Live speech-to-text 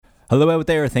Hello out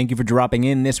there, thank you for dropping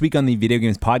in. This week on the Video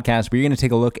Games Podcast, we're going to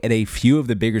take a look at a few of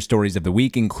the bigger stories of the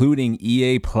week, including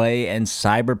EA Play and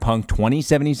Cyberpunk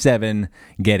 2077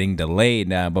 getting delayed.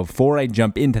 Now, before I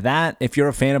jump into that, if you're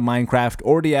a fan of Minecraft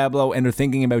or Diablo and are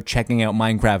thinking about checking out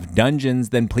Minecraft Dungeons,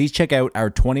 then please check out our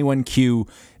 21Q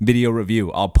video review.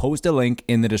 I'll post a link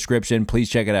in the description, please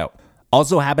check it out.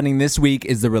 Also happening this week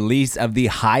is the release of the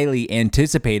highly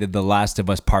anticipated The Last of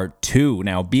Us Part 2.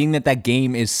 Now, being that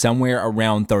game is somewhere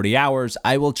around 30 hours,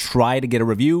 I will try to get a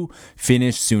review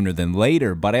finished sooner than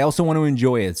later, but I also want to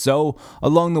enjoy it. So,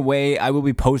 along the way, I will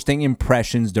be posting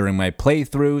impressions during my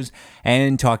playthroughs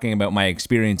and talking about my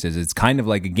experiences. It's kind of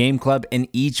like a game club, and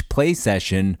each play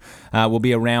session will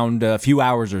be around a few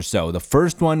hours or so. The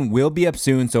first one will be up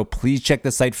soon, so please check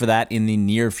the site for that in the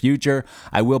near future.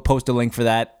 I will post a link for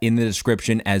that in the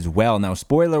description as well. Now,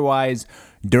 spoiler-wise,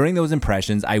 during those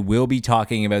impressions, I will be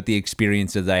talking about the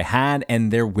experiences I had,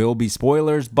 and there will be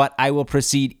spoilers, but I will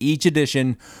precede each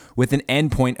edition with an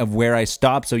endpoint of where I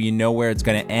stop so you know where it's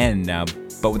going to end. Now,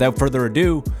 but without further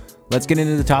ado, let's get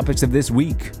into the topics of this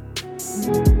week.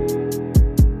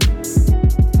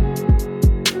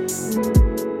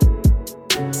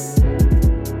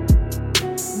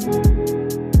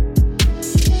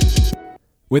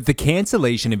 With the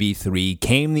cancellation of E3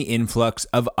 came the influx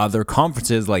of other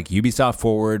conferences like Ubisoft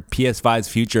Forward, PS5's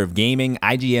Future of Gaming,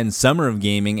 IGN's Summer of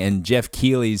Gaming, and Jeff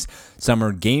Keighley's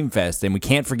Summer Game Fest, and we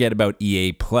can't forget about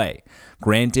EA Play.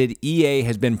 Granted, EA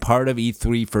has been part of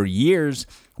E3 for years,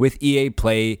 with EA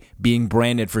Play being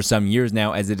branded for some years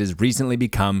now as it has recently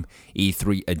become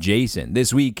E3 adjacent.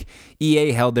 This week,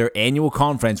 EA held their annual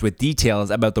conference with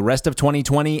details about the rest of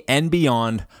 2020 and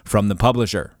beyond from the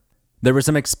publisher. There were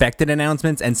some expected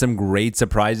announcements and some great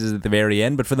surprises at the very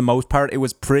end, but for the most part, it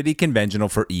was pretty conventional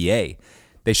for EA.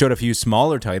 They showed a few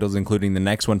smaller titles, including the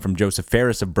next one from Joseph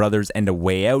Fares of Brothers and A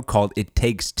Way Out called It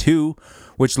Takes Two,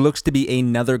 which looks to be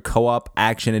another co-op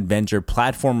action-adventure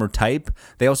platformer type.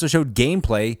 They also showed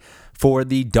gameplay for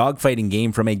the dogfighting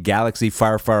game from a galaxy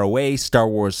far, far away, Star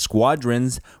Wars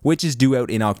Squadrons, which is due out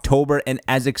in October, and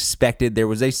as expected, there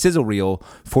was a sizzle reel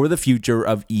for the future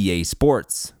of EA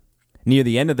Sports. Near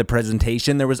the end of the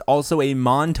presentation, there was also a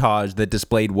montage that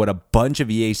displayed what a bunch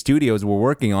of EA studios were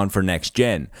working on for next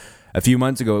gen. A few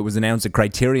months ago, it was announced that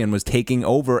Criterion was taking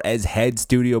over as head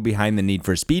studio behind the Need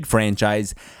for Speed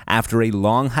franchise after a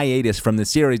long hiatus from the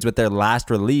series, with their last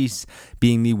release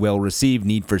being the well-received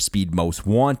Need for Speed Most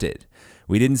Wanted.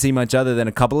 We didn't see much other than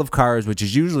a couple of cars, which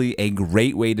is usually a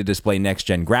great way to display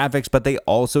next-gen graphics, but they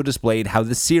also displayed how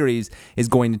the series is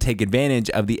going to take advantage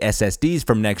of the SSDs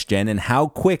from next-gen and how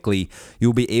quickly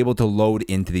you'll be able to load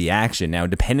into the action. Now,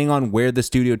 depending on where the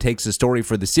studio takes the story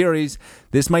for the series,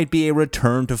 this might be a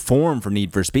return to form for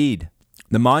Need for Speed.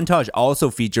 The montage also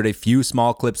featured a few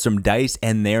small clips from DICE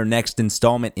and their next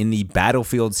installment in the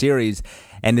Battlefield series,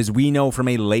 and as we know from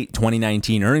a late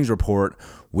 2019 earnings report,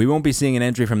 we won't be seeing an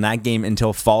entry from that game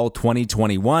until fall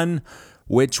 2021,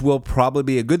 which will probably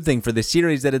be a good thing for the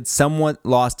series that had somewhat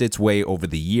lost its way over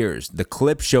the years. The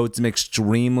clip showed some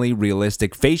extremely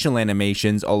realistic facial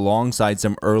animations alongside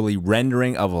some early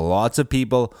rendering of lots of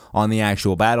people on the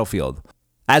actual battlefield.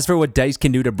 As for what DICE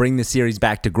can do to bring the series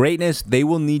back to greatness, they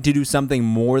will need to do something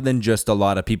more than just a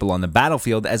lot of people on the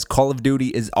battlefield, as Call of Duty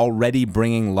is already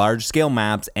bringing large-scale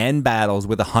maps and battles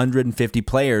with 150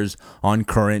 players on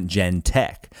current-gen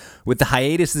tech. With the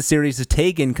hiatus the series has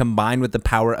taken, combined with the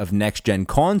power of next-gen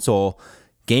console,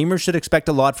 gamers should expect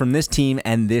a lot from this team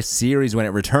and this series when it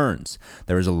returns.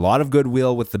 There is a lot of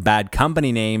goodwill with the Bad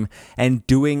Company name, and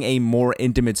doing a more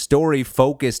intimate story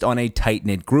focused on a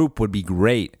tight-knit group would be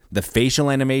great. The facial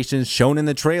animations shown in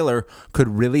the trailer could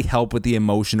really help with the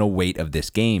emotional weight of this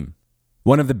game.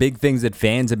 One of the big things that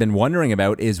fans have been wondering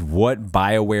about is what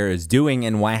BioWare is doing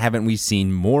and why haven't we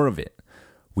seen more of it.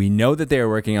 We know that they are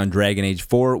working on Dragon Age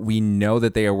 4, we know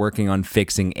that they are working on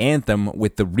fixing Anthem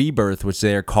with the rebirth, which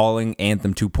they are calling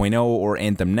Anthem 2.0 or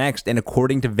Anthem Next, and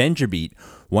according to VentureBeat,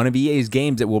 one of EA's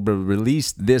games that will be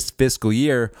released this fiscal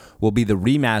year will be the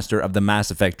remaster of the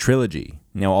Mass Effect trilogy.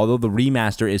 Now, although the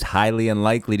remaster is highly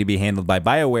unlikely to be handled by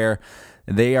BioWare,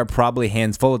 they are probably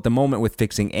hands full at the moment with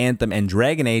fixing Anthem and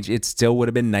Dragon Age. It still would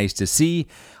have been nice to see,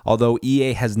 although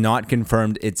EA has not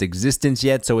confirmed its existence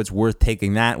yet, so it's worth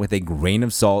taking that with a grain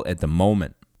of salt at the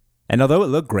moment. And although it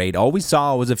looked great, all we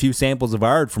saw was a few samples of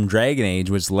art from Dragon Age,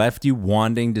 which left you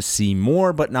wanting to see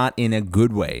more, but not in a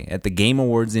good way. At the Game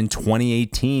Awards in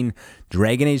 2018,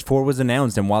 Dragon Age 4 was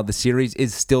announced, and while the series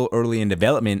is still early in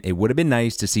development, it would have been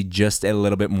nice to see just a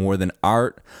little bit more than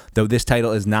art, though this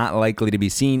title is not likely to be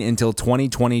seen until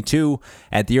 2022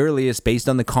 at the earliest, based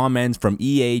on the comments from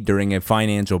EA during a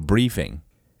financial briefing.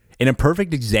 In a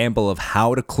perfect example of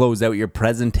how to close out your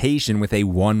presentation with a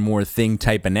one more thing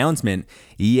type announcement,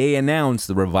 EA announced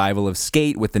the revival of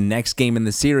Skate with the next game in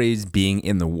the series being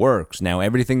in the works. Now,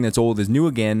 everything that's old is new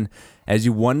again, as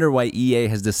you wonder why EA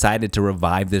has decided to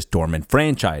revive this dormant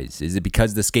franchise. Is it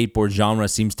because the skateboard genre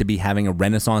seems to be having a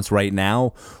renaissance right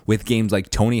now, with games like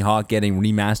Tony Hawk getting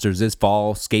remasters this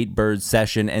fall, Skatebird,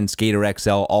 Session, and Skater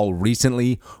XL all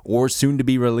recently or soon to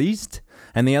be released?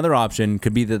 And the other option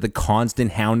could be that the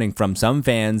constant hounding from some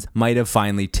fans might have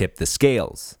finally tipped the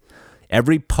scales.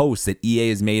 Every post that EA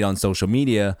has made on social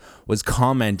media was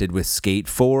commented with Skate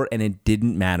 4, and it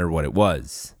didn't matter what it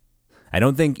was. I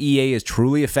don't think EA is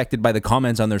truly affected by the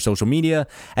comments on their social media,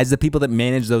 as the people that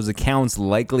manage those accounts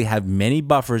likely have many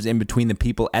buffers in between the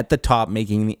people at the top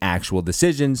making the actual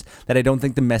decisions, that I don't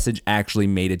think the message actually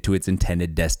made it to its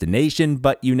intended destination,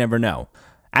 but you never know.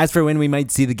 As for when we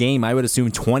might see the game, I would assume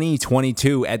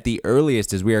 2022 at the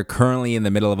earliest, as we are currently in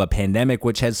the middle of a pandemic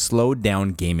which has slowed down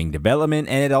gaming development,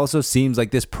 and it also seems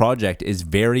like this project is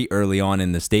very early on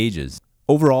in the stages.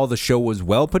 Overall, the show was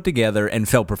well put together and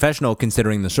felt professional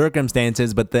considering the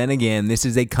circumstances, but then again, this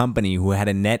is a company who had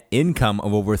a net income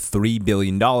of over $3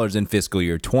 billion in fiscal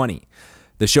year 20.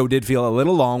 The show did feel a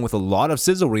little long with a lot of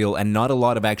sizzle reel and not a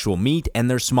lot of actual meat, and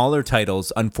their smaller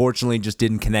titles unfortunately just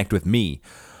didn't connect with me.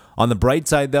 On the bright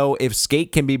side though, if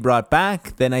Skate can be brought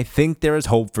back, then I think there is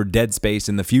hope for Dead Space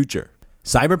in the future.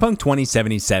 Cyberpunk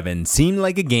 2077 seemed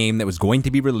like a game that was going to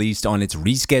be released on its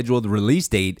rescheduled release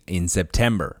date in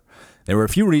September. There were a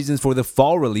few reasons for the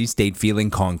fall release date feeling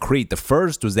concrete. The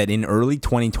first was that in early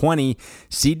 2020,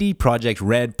 CD Projekt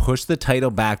Red pushed the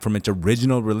title back from its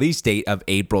original release date of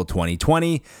April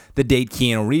 2020, the date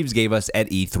Keanu Reeves gave us at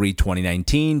E3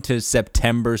 2019, to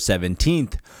September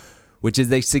 17th. Which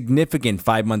is a significant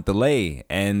 5-month delay.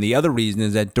 And the other reason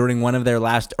is that during one of their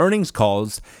last earnings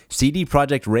calls, CD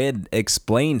Projekt Red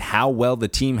explained how well the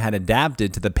team had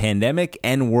adapted to the pandemic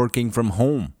and working from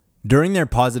home. During their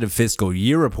positive fiscal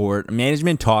year report,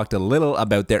 management talked a little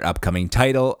about their upcoming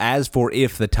title. As for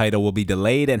if the title will be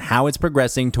delayed and how it's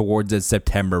progressing towards a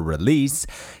September release,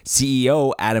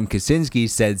 CEO Adam Kaczynski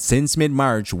said, "Since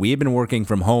mid-March, we have been working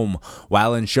from home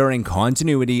while ensuring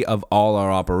continuity of all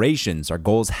our operations. Our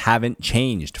goals haven't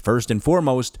changed. First and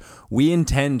foremost, we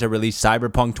intend to release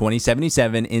Cyberpunk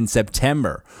 2077 in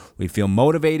September. We feel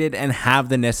motivated and have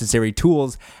the necessary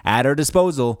tools at our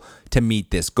disposal to meet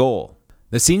this goal."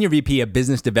 The Senior VP of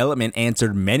Business Development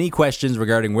answered many questions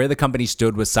regarding where the company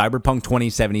stood with Cyberpunk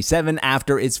 2077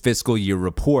 after its fiscal year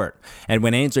report. And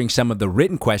when answering some of the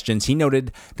written questions, he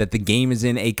noted that the game is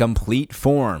in a complete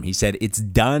form. He said it's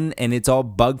done and it's all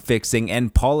bug fixing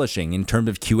and polishing. In terms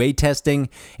of QA testing,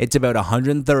 it's about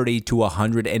 130 to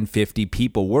 150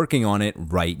 people working on it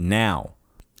right now.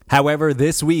 However,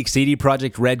 this week, CD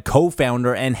Projekt Red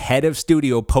co-founder and head of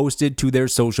studio posted to their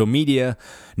social media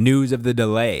news of the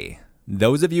delay.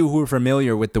 Those of you who are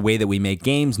familiar with the way that we make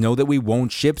games know that we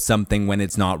won't ship something when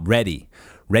it's not ready.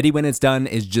 Ready when it's done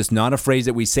is just not a phrase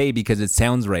that we say because it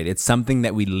sounds right. It's something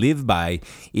that we live by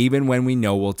even when we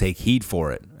know we'll take heat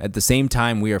for it. At the same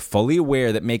time, we are fully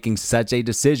aware that making such a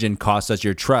decision costs us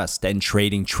your trust, and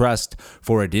trading trust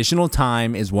for additional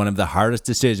time is one of the hardest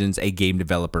decisions a game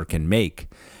developer can make.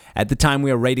 At the time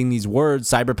we are writing these words,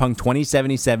 Cyberpunk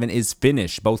 2077 is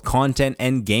finished, both content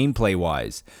and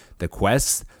gameplay-wise. The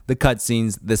quests, the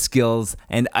cutscenes, the skills,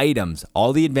 and items,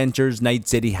 all the adventures Night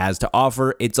City has to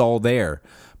offer, it's all there.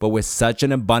 But with such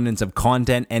an abundance of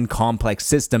content and complex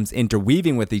systems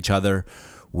interweaving with each other,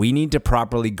 we need to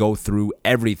properly go through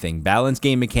everything, balance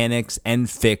game mechanics, and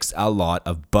fix a lot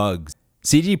of bugs.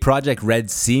 CD Projekt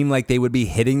Red seemed like they would be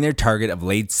hitting their target of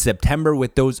late September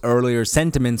with those earlier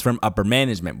sentiments from upper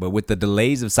management, but with the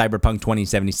delays of Cyberpunk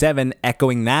 2077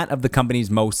 echoing that of the company's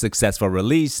most successful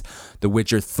release, The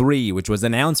Witcher 3, which was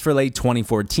announced for late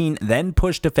 2014, then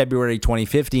pushed to February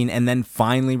 2015, and then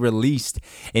finally released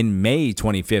in May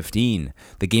 2015.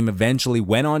 The game eventually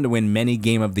went on to win many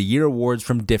Game of the Year awards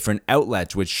from different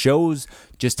outlets, which shows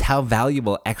just how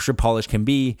valuable extra polish can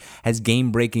be, as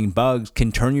game-breaking bugs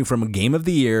can turn you from a Game of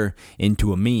the Year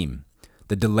into a meme.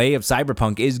 The delay of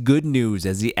Cyberpunk is good news,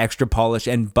 as the extra polish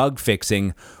and bug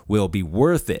fixing will be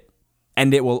worth it.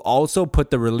 And it will also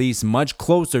put the release much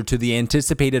closer to the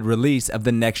anticipated release of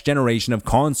the next generation of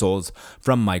consoles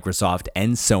from Microsoft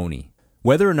and Sony.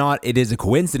 Whether or not it is a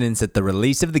coincidence that the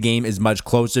release of the game is much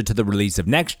closer to the release of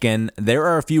next gen, there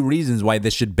are a few reasons why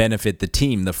this should benefit the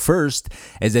team. The first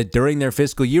is that during their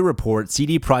fiscal year report,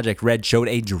 CD Projekt Red showed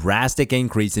a drastic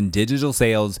increase in digital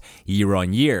sales year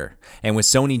on year. And with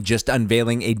Sony just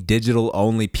unveiling a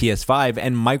digital-only PS5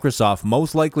 and Microsoft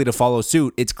most likely to follow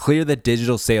suit, it's clear that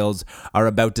digital sales are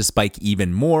about to spike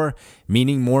even more,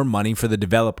 meaning more money for the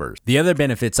developers. The other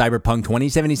benefit Cyberpunk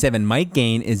 2077 might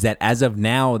gain is that as of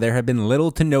now, there have been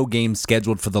little to no games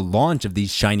scheduled for the launch of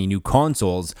these shiny new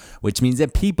consoles, which means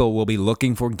that people will be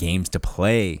looking for games to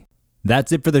play.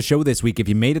 That's it for the show this week. If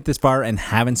you made it this far and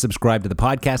haven't subscribed to the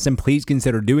podcast, then please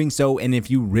consider doing so. And if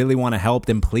you really want to help,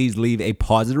 then please leave a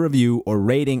positive review or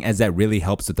rating, as that really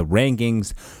helps with the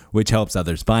rankings, which helps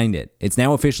others find it. It's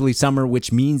now officially summer,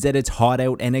 which means that it's hot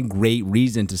out and a great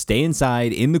reason to stay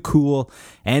inside in the cool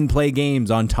and play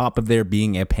games on top of there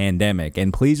being a pandemic.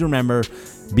 And please remember,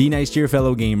 be nice to your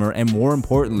fellow gamer, and more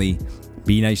importantly,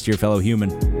 be nice to your fellow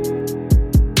human.